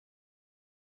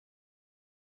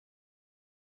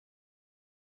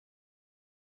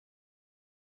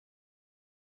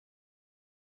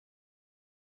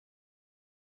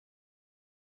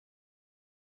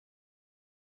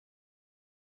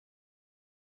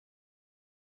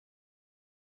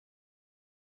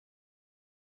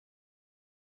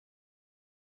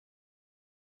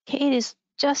Okay, it is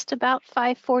just about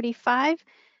 5:45.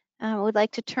 I would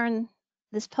like to turn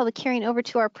this public hearing over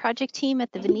to our project team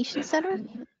at the Venetian Center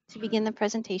to begin the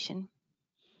presentation.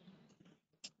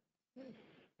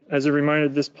 As a reminder,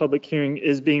 this public hearing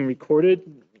is being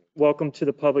recorded. Welcome to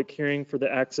the public hearing for the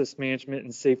access management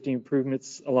and safety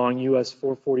improvements along US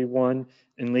 441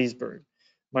 in Leesburg.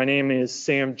 My name is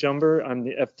Sam Jumber. I'm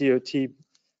the FDOT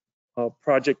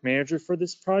project manager for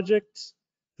this project.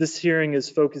 This hearing is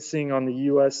focusing on the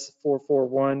US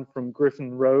 441 from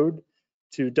Griffin Road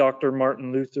to Dr.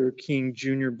 Martin Luther King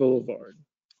Jr. Boulevard.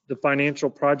 The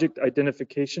financial project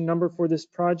identification number for this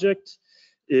project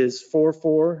is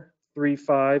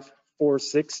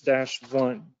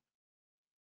 443546-1.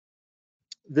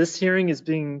 This hearing is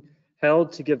being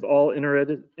held to give all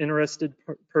interested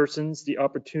persons the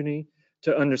opportunity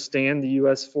to understand the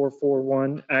US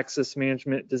 441 Access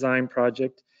Management Design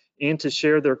Project and to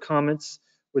share their comments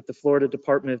with the Florida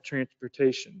Department of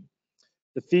Transportation.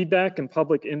 The feedback and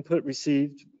public input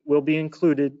received will be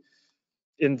included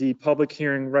in the public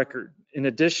hearing record. In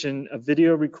addition, a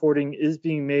video recording is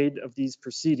being made of these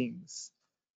proceedings.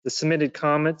 The submitted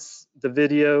comments, the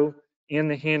video, and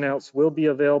the handouts will be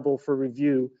available for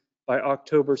review by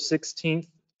October 16th,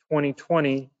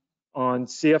 2020 on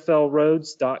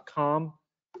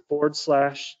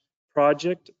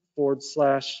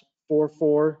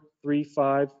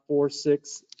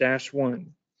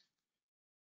cflroads.com/project/443546-1.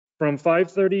 From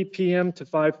 5:30 p.m. to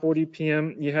 5:40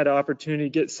 p.m., you had an opportunity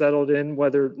to get settled in,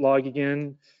 whether logging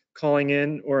in, calling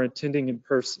in, or attending in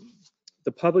person.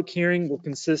 The public hearing will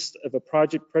consist of a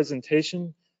project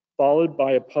presentation followed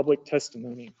by a public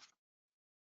testimony.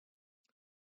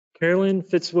 Carolyn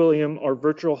Fitzwilliam, our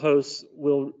virtual host,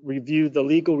 will review the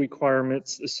legal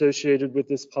requirements associated with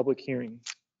this public hearing.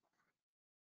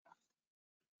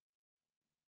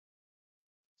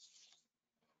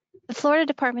 The Florida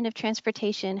Department of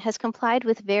Transportation has complied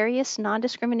with various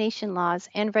non-discrimination laws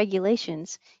and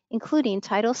regulations, including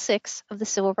Title VI of the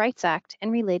Civil Rights Act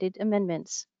and related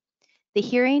amendments. The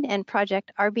hearing and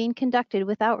project are being conducted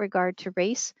without regard to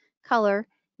race, color,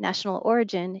 national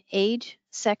origin, age,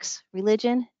 sex,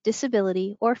 religion,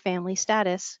 disability, or family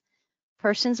status.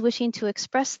 Persons wishing to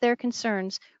express their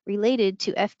concerns related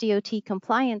to FDOT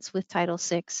compliance with Title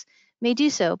VI may do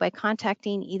so by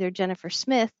contacting either Jennifer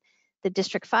Smith, the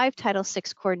District 5 Title VI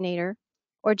coordinator,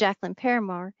 or Jacqueline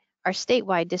Paramore, our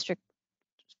statewide District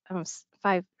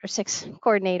 5 or 6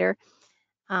 coordinator.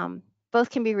 Both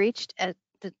can be reached at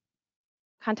the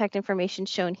contact information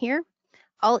shown here.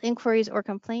 All inquiries or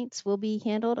complaints will be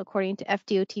handled according to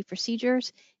FDOT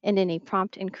procedures and in a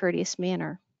prompt and courteous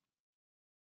manner.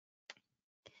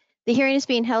 The hearing is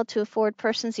being held to afford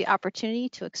persons the opportunity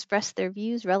to express their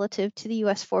views relative to the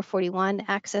US 441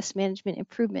 access management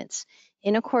improvements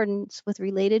in accordance with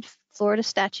related Florida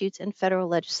statutes and federal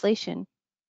legislation.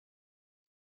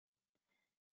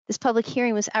 This public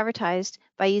hearing was advertised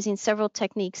by using several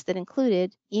techniques that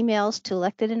included emails to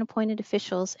elected and appointed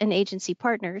officials and agency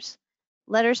partners,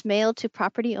 letters mailed to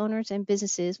property owners and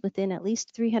businesses within at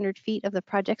least 300 feet of the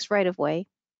project's right-of-way,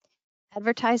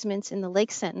 advertisements in the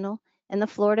Lake Sentinel and the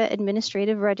Florida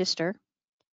Administrative Register,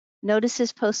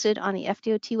 notices posted on the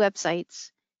FDOT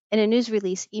websites, and a news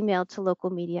release emailed to local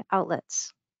media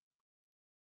outlets.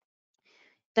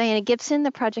 Diana Gibson,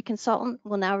 the project consultant,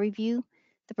 will now review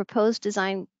the proposed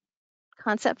design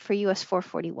concept for US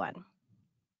 441.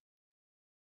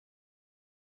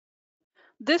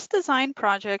 This design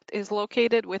project is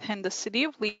located within the city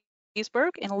of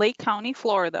Leesburg in Lake County,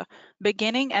 Florida,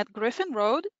 beginning at Griffin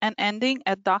Road and ending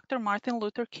at Dr. Martin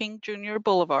Luther King Jr.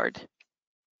 Boulevard.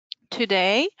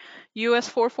 Today, US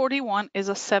 441 is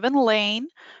a 7-lane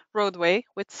roadway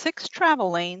with 6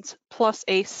 travel lanes plus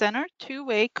a center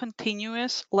 2-way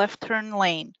continuous left turn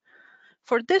lane.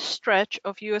 For this stretch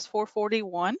of US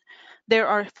 441, there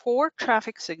are 4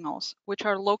 traffic signals, which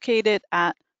are located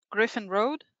at Griffin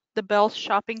Road, the Bells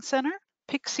Shopping Center,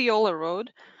 Pixiola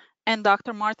Road, and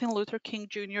Dr. Martin Luther King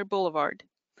Jr. Boulevard.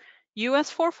 US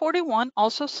 441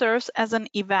 also serves as an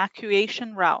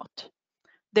evacuation route.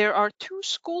 There are 2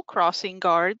 school crossing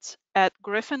guards at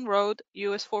Griffin Road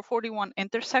US 441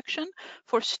 intersection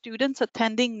for students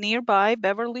attending nearby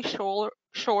Beverly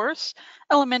Shores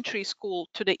Elementary School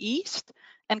to the east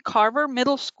and Carver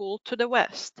Middle School to the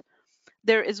west.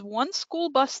 There is 1 school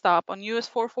bus stop on US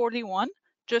 441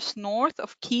 just north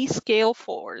of Key Scale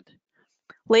Ford.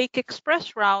 Lake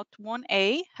Express Route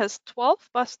 1A has 12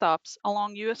 bus stops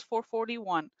along US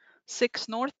 441, 6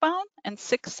 northbound and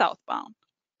 6 southbound.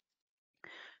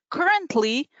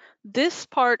 Currently, this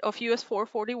part of US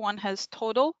 441 has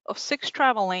total of 6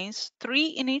 travel lanes, 3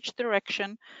 in each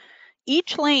direction.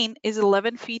 Each lane is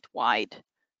 11 feet wide.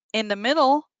 In the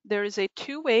middle, there is a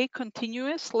two-way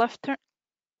continuous left turn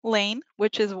lane,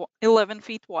 which is 11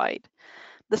 feet wide.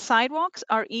 The sidewalks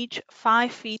are each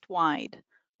 5 feet wide.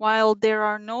 While there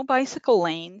are no bicycle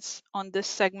lanes on this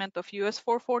segment of US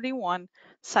 441,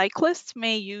 cyclists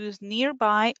may use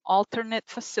nearby alternate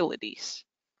facilities.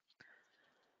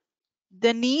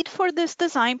 The need for this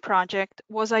design project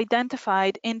was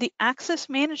identified in the Access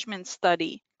Management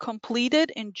Study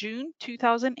completed in June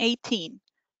 2018.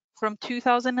 From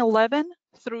 2011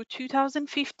 through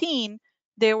 2015,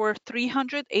 there were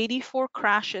 384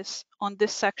 crashes on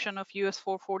this section of US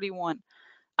 441,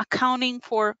 accounting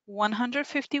for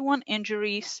 151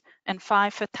 injuries and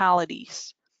 5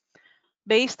 fatalities.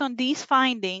 Based on these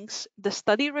findings, the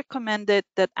study recommended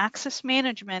that access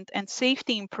management and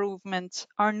safety improvements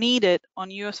are needed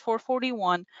on US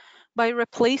 441 by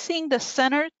replacing the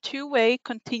center two-way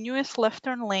continuous left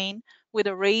turn lane with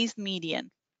a raised median.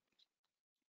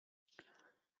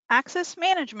 Access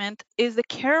management is the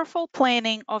careful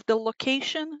planning of the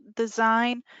location,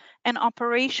 design, and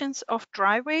operations of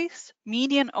driveways,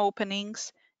 median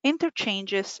openings,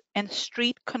 interchanges, and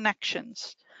street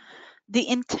connections. The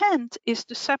intent is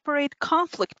to separate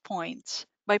conflict points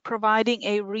by providing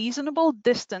a reasonable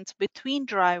distance between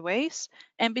driveways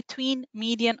and between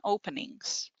median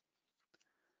openings.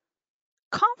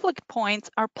 Conflict points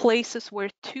are places where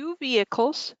two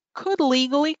vehicles could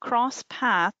legally cross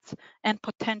paths and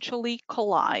potentially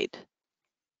collide.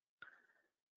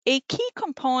 A key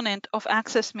component of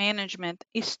access management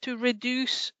is to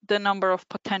reduce the number of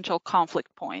potential conflict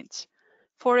points.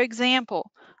 For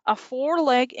example, a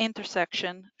four-leg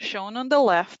intersection shown on the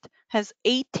left has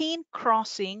 18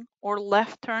 crossing or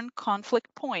left turn conflict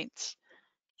points.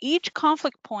 Each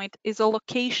conflict point is a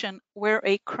location where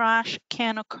a crash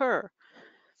can occur.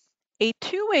 A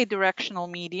two-way directional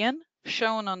median,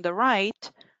 shown on the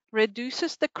right,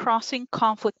 reduces the crossing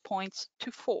conflict points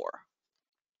to 4.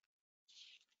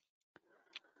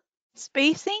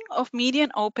 Spacing of median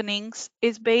openings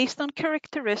is based on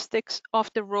characteristics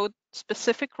of the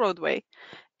specific roadway.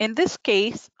 In this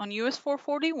case, on US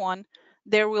 441,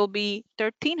 there will be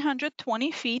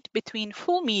 1,320 feet between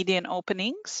full median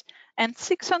openings and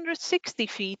 660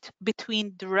 feet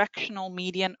between directional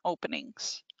median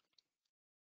openings.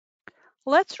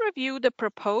 Let's review the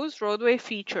proposed roadway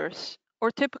features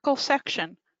or typical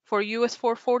section for US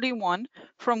 441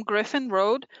 from Griffin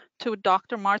Road to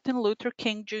Dr. Martin Luther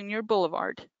King Jr.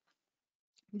 Boulevard.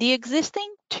 The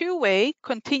existing two-way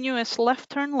continuous left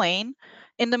turn lane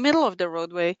in the middle of the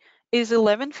roadway is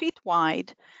 11 feet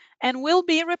wide and will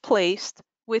be replaced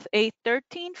with a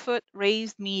 13-foot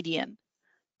raised median.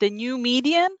 The new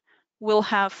median will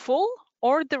have full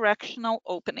or directional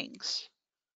openings.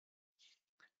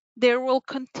 There will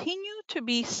continue to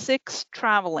be 6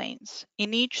 travel lanes.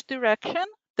 In each direction,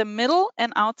 the middle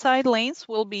and outside lanes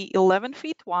will be 11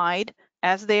 feet wide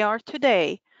as they are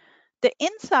today. The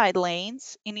inside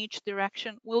lanes in each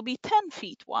direction will be 10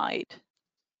 feet wide.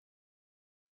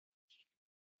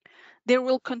 There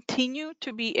will continue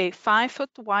to be a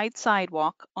 5-foot wide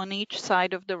sidewalk on each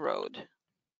side of the road.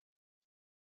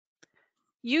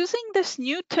 Using this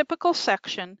new typical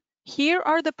section, here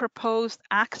are the proposed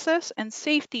access and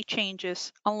safety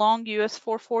changes along US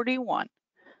 441.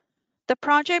 The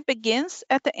project begins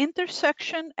at the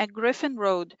intersection at Griffin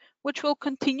Road, which will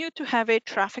continue to have a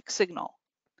traffic signal.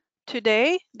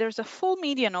 Today, there's a full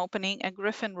median opening at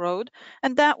Griffin Road,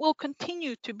 and that will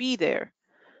continue to be there.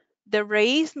 The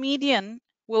raised median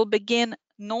will begin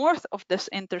north of this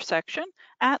intersection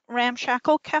at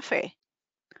Ramshackle Cafe.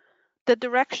 The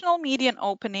directional median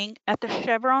opening at the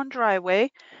Chevron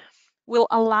driveway will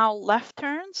allow left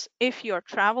turns if you are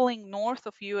traveling north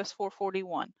of US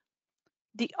 441.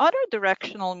 The other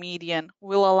directional median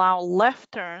will allow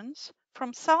left turns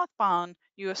from southbound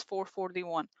US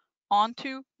 441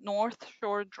 onto North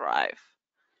Shore Drive.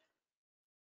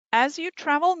 As you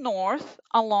travel north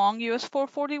along US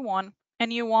 441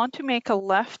 and you want to make a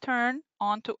left turn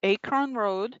onto Akron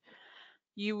Road,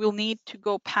 you will need to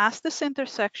go past this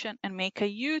intersection and make a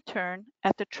U-turn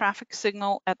at the traffic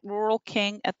signal at Rural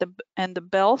King and the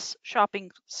Bells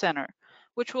Shopping Center,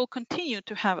 which will continue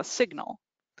to have a signal.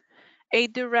 A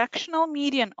directional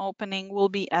median opening will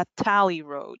be at Tally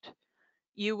Road.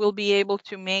 You will be able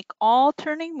to make all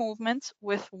turning movements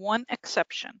with one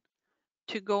exception.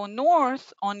 To go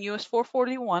north on US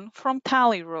 441 from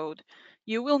Tally Road,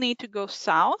 you will need to go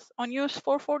south on US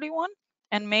 441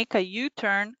 and make a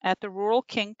U-turn at the Rural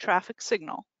King traffic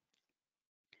signal.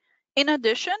 In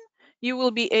addition, you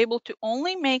will be able to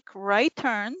only make right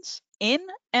turns in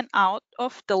and out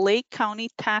of the Lake County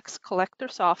Tax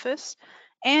Collector's Office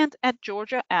and at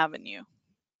Georgia Avenue.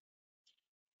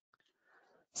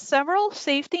 Several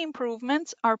safety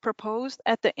improvements are proposed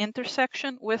at the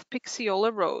intersection with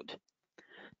Pixiola Road.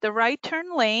 The right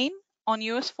turn lane on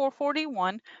US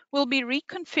 441 will be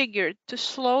reconfigured to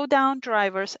slow down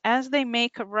drivers as they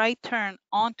make a right turn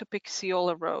onto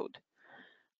Pixiola Road.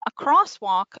 A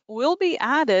crosswalk will be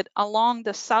added along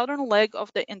the southern leg of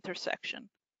the intersection.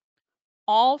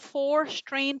 All 4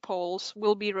 strain poles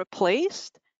will be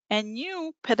replaced and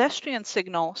new pedestrian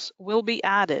signals will be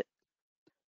added.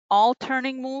 All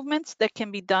turning movements that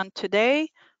can be done today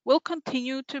will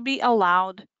continue to be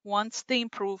allowed once the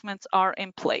improvements are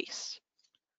in place.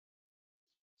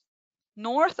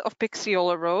 North of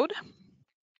Pixiola Road,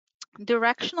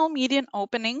 directional median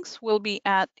openings will be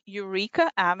at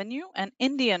Eureka Avenue and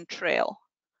Indian Trail.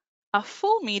 A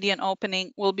full median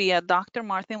opening will be at Dr.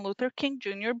 Martin Luther King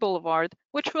Jr. Boulevard,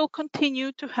 which will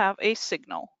continue to have a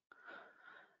signal.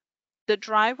 The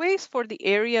driveways for the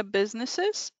area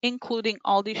businesses, including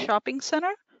Aldi Shopping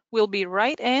Center, will be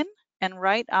right in and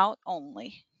right out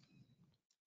only.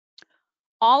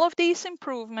 All of these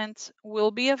improvements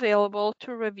will be available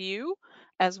to review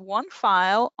as one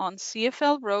file on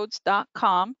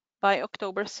cflroads.com by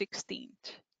October 16th.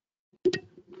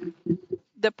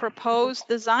 The proposed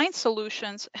design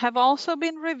solutions have also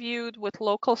been reviewed with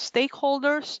local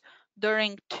stakeholders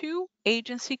during 2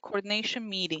 agency coordination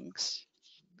meetings.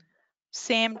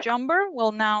 Sam Jumber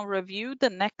will now review the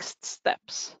next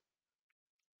steps.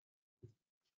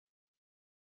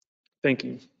 Thank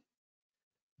you.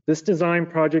 This design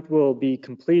project will be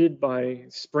completed by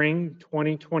spring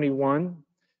 2021,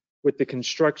 with the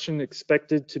construction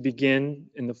expected to begin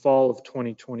in the fall of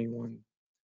 2021.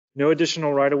 No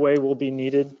additional right-of-way will be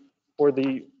needed for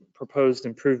the proposed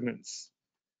improvements.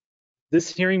 This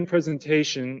hearing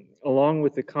presentation, along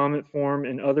with the comment form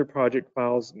and other project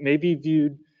files, may be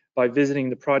viewed by visiting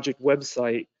the project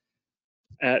website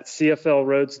at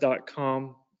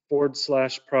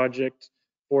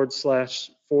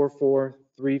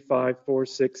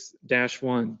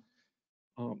cflroads.com/project/443546-1.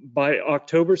 By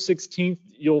October 16th,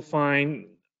 you'll find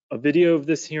a video of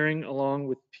this hearing along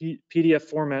with PDF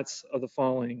formats of the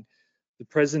following: the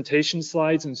presentation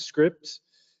slides and script,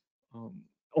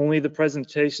 only the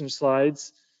presentation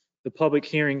slides, the public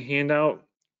hearing handout,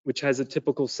 which has a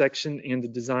typical section, and the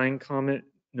design comment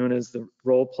known as the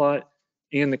roll plot,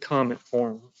 and the comment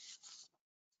form.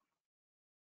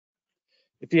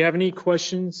 If you have any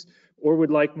questions or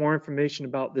would like more information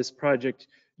about this project,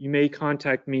 you may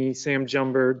contact me, Sam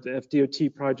Jumber, the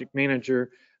FDOT project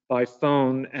manager, by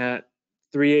phone at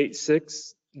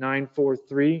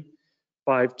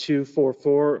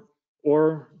 386-943-5244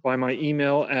 or by my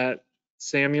email at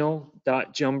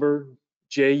samuel.jumber,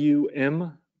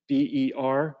 JUMBER,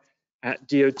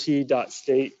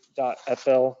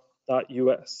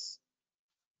 @dot.state.fl.us.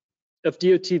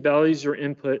 FDOT values your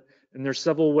input, and there are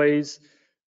several ways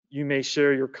you may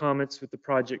share your comments with the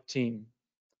project team.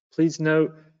 Please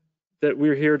note that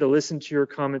we're here to listen to your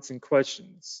comments and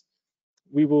questions.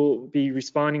 We will be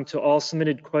responding to all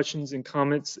submitted questions and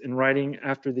comments in writing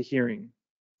after the hearing.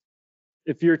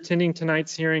 If you're attending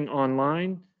tonight's hearing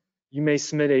online, you may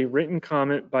submit a written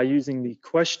comment by using the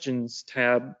Questions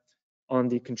tab on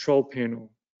the control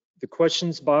panel. The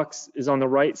questions box is on the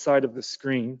right side of the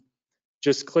screen.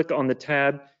 Just click on the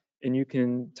tab and you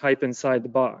can type inside the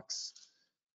box.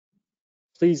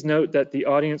 Please note that the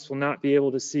audience will not be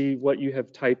able to see what you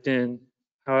have typed in.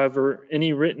 However,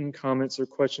 any written comments or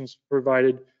questions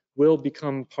provided will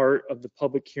become part of the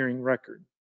public hearing record.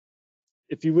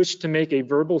 If you wish to make a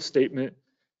verbal statement,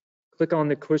 click on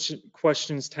the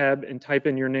Questions tab and type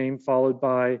in your name followed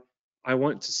by "I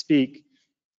want to speak."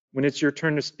 When it's your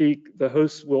turn to speak, the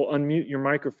host will unmute your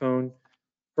microphone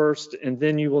first, and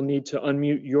then you will need to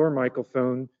unmute your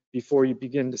microphone before you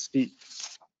begin to speak.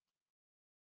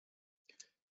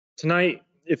 Tonight,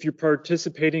 if you're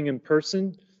participating in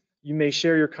person, you may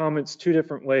share your comments 2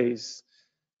 different ways: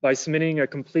 by submitting a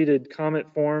completed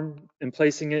comment form and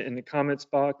placing it in the comments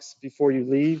box before you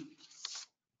leave,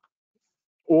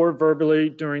 or verbally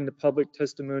during the public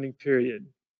testimony period.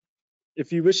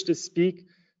 If you wish to speak,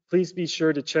 please be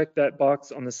sure to check that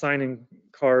box on the sign-in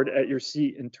card at your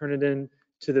seat and turn it in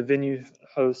to the venue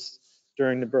host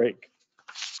during the break.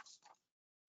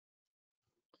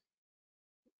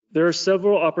 There are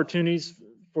several opportunities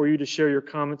for you to share your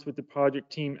comments with the project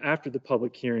team after the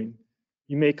public hearing.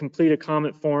 You may complete a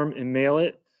comment form and mail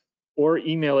it, or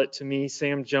email it to me,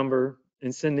 Sam Jumber,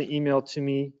 and send the email to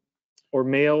me, or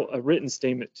mail a written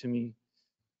statement to me.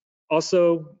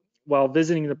 Also, while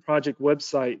visiting the project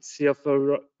website,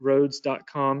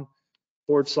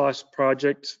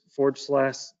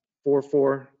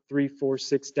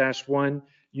 cflroads.com/project/44346-1,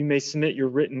 you may submit your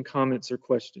written comments or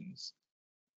questions.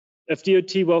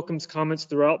 FDOT welcomes comments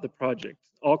throughout the project.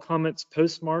 All comments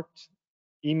postmarked,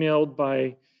 emailed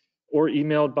by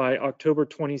October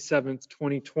 27th,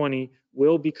 2020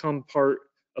 will become part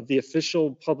of the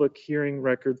official public hearing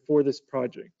record for this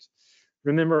project.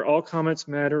 Remember, all comments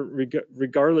matter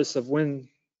regardless of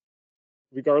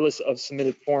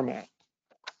submitted format.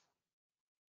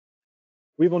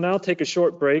 We will now take a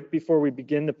short break before we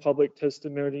begin the public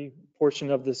testimony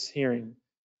portion of this hearing.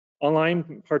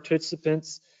 Online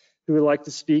participants who would like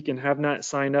to speak and have not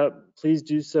signed up, please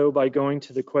do so by going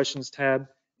to the questions tab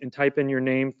and type in your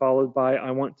name followed by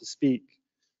 "I want to speak."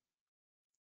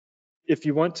 If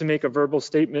you want to make a verbal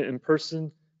statement in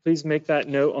person, please make that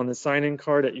note on the sign-in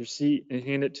card at your seat and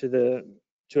hand it to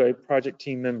a project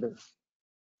team member.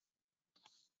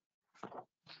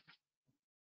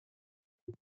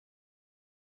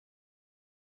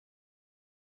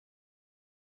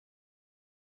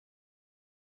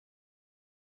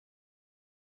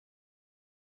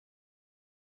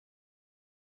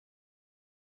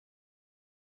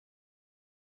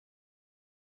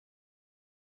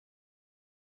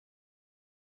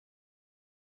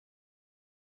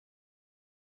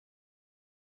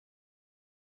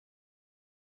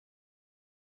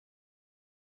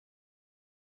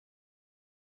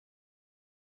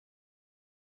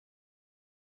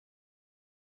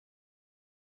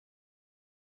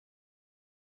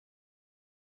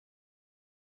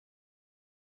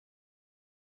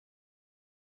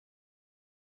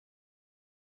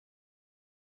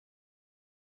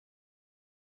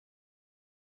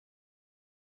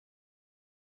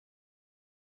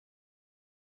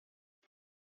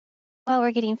 While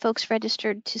we're getting folks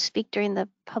registered to speak during the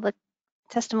public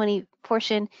testimony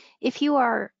portion, if you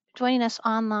are joining us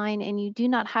online and you do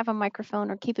not have a microphone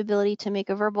or capability to make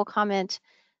a verbal comment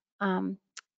and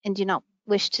do not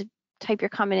wish to type your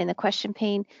comment in the question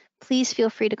pane, please feel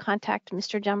free to contact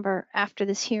Mr. Jumber after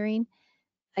this hearing.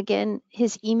 Again,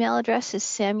 his email address is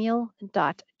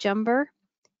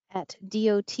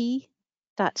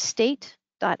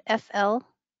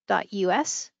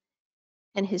samuel.jumber@dot.state.fl.us,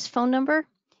 and his phone number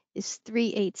is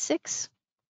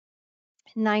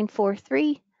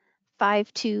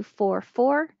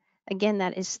 386-943-5244. Again,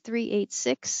 that is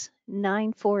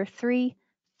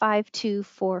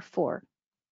 386-943-5244.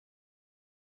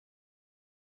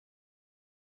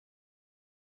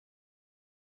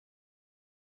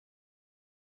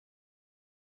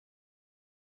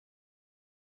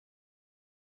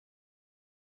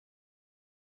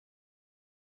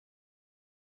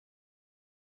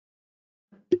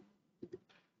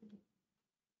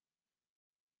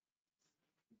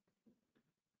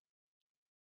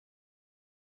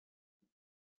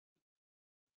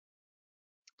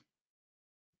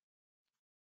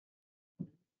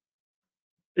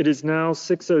 It is now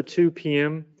 6:02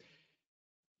 p.m.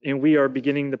 and we are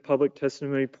beginning the public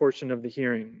testimony portion of the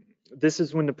hearing. This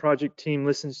is when the project team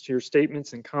listens to your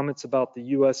statements and comments about the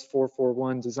US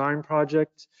 441 design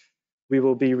project. We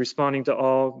will be responding to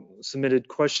all submitted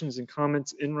questions and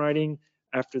comments in writing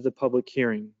after the public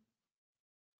hearing.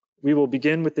 We will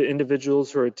begin with the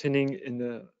individuals who are attending in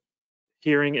the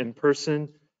hearing in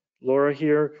person. Laura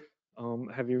here,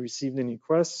 have you received any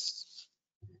requests?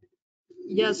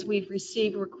 Yes, we've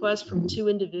received requests from 2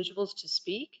 individuals to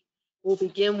speak. We'll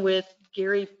begin with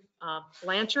Gary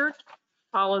Blanchard,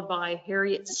 followed by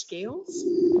Harriet Scales.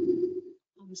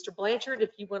 Mr. Blanchard,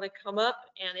 if you want to come up,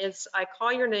 and as I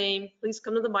call your name, please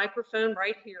come to the microphone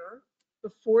right here.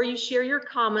 Before you share your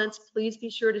comments, please be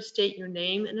sure to state your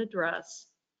name and address.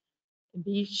 And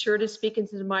be sure to speak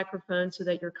into the microphone so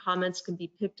that your comments can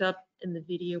be picked up in the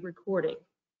video recording.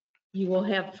 You will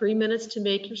have 3 minutes to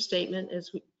make your statement.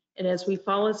 As we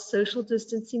follow social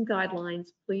distancing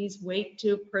guidelines, please wait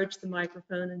to approach the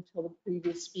microphone until the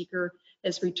previous speaker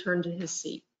has returned to his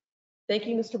seat. Thank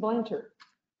you, Mr. Blanchard.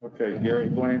 Okay, Gary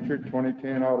Blanchard,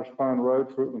 2010 Alders Pond Road,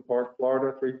 Fruitland Park,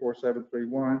 Florida,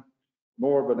 34731.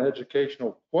 More of an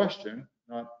educational question,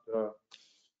 not that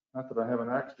I have an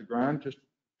axe to grind, just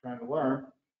trying to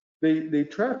learn. The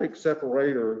traffic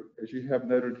separator, as you have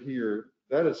noted here,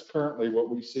 that is currently what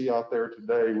we see out there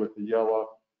today with the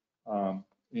yellow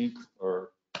ink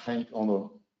or paint on the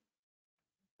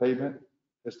pavement.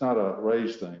 It's not a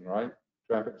raised thing, right?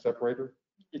 Traffic separator?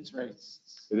 It's raised.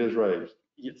 It is raised.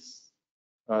 Yes.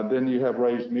 Then you have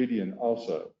raised median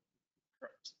also.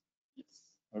 Correct.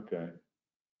 Yes. Okay.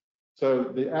 So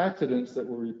the accidents that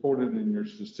were reported in your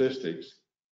statistics,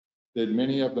 did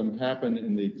many of them happen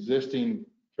in the existing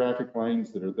traffic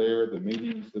lanes that are there, the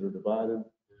medians that are divided?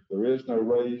 There is no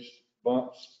raised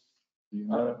bumps? Do you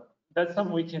know? That's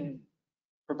something we can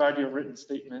provide you a written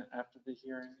statement after the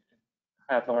hearing and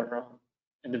have our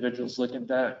individuals look at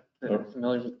that. that are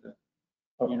familiar with the,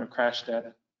 crash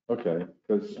data. Okay,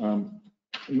 because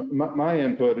my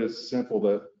input is simple,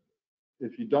 that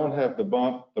if you don't have the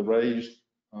bump, the raised,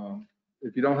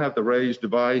 if you don't have the raised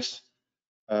device,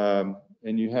 and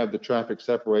you have the traffic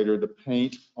separator, the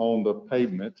paint on the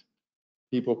pavement,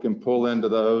 people can pull into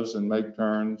those and make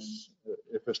turns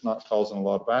if it's not causing a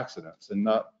lot of accidents, and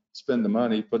not spend the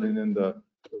money putting in the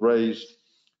raised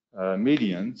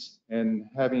medians and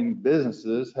having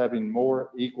businesses having more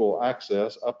equal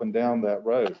access up and down that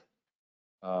road.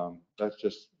 That's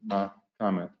just my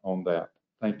comment on that.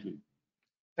 Thank you.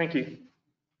 Thank you.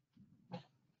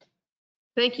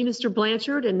 Thank you, Mr.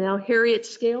 Blanchard. And now Harriet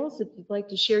Scales, if you'd like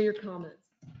to share your comments.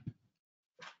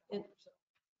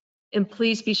 And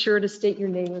please be sure to state your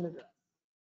name and address.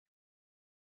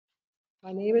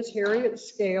 My name is Harriet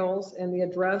Scales, and the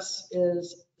address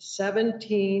is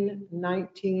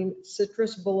 1719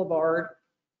 Citrus Boulevard,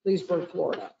 Leesburg,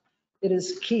 Florida. It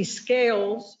is Key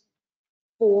Scales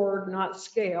Ford, not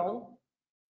Scale,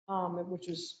 which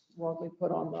is wrongly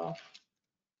put on the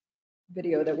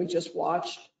video that we just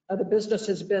watched. The business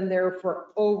has been there for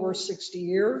over 60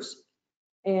 years,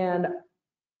 and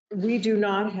we do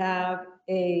not have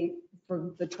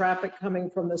for the traffic coming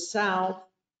from the south,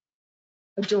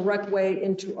 a direct way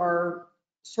into our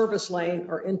service lane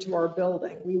or into our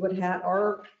building.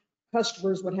 Our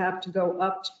customers would have to go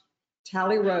up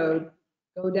Tally Road,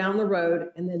 go down the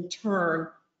road, and then turn,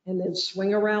 and then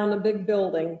swing around the big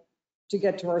building to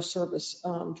get to our service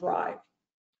drive.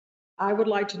 I would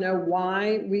like to know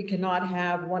why we cannot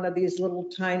have one of these little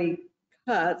tiny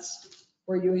cuts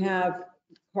where you have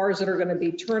cars that are going to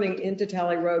be turning into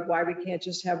Tally Road, why we can't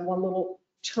just have one little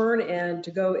turn in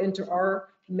to go into our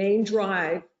main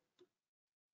drive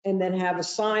and then have a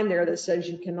sign there that says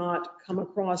you cannot come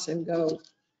across and go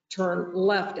turn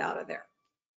left out of there.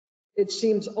 It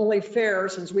seems only fair,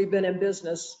 since we've been in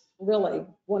business, really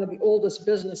one of the oldest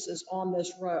businesses on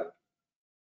this road.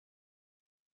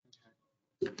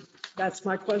 That's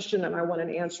my question, and I want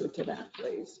an answer to that,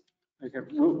 please. Okay,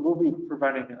 we'll be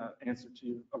providing an answer to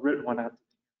you, a written one after.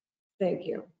 Thank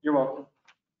you. You're welcome.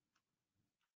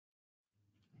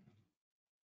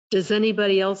 Does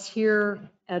anybody else here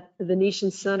at the Venetian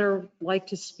Center like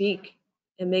to speak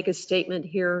and make a statement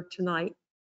here tonight?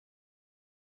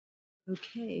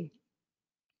 Okay.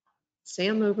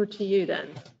 Sam, over to you then.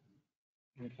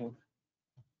 Okay.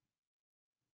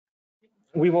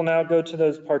 We will now go to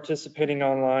those participating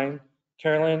online.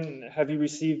 Carolyn, have you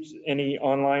received any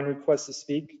online requests to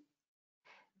speak?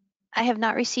 I have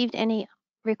not received any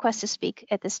requests to speak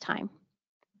at this time.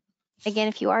 Again,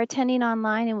 if you are attending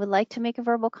online and would like to make a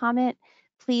verbal comment,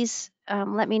 please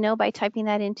let me know by typing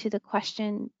that into the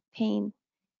question pane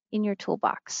in your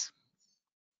toolbox.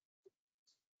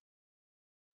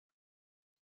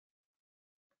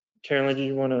 Carolyn, do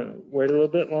you want to wait a little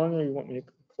bit longer, or you want me to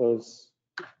close?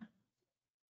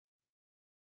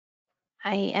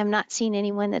 I am not seeing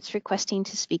anyone that's requesting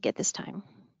to speak at this time.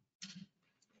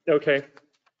 Okay.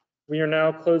 We are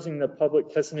now closing the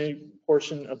public testimony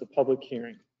portion of the public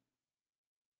hearing.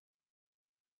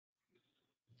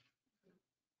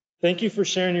 Thank you for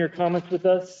sharing your comments with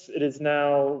us. It is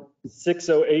now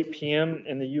 6:08 p.m.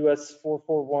 and the US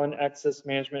 441 Access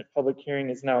Management public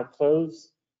hearing is now closed.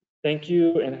 Thank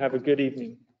you and have a good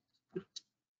evening.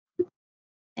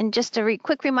 And just a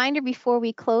quick reminder before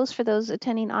we close, for those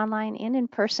attending online and in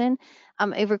person,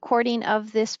 a recording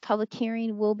of this public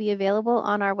hearing will be available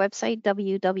on our website,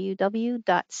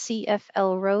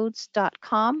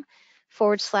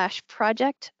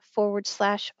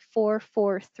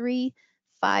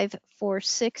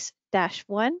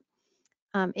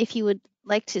 If you would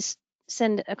like to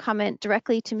send a comment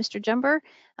directly to Mr. Jumber,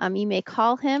 you may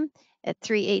call him at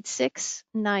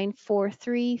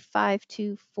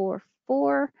 386-943-5244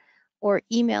 or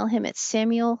email him at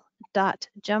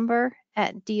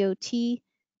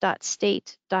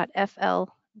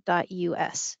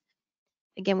samuel.jumber@dot.state.fl.us.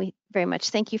 Again, we very much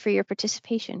thank you for your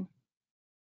participation.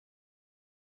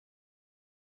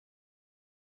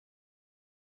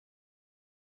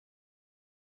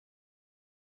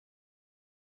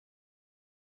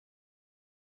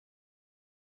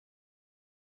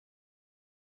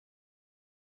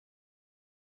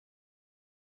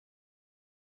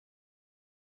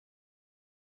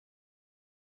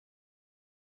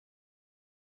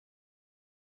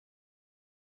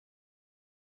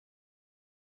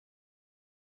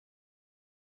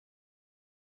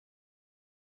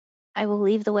 I will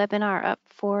leave the webinar up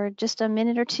for just a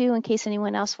minute or two in case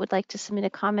anyone else would like to submit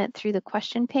a comment through the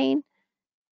question pane.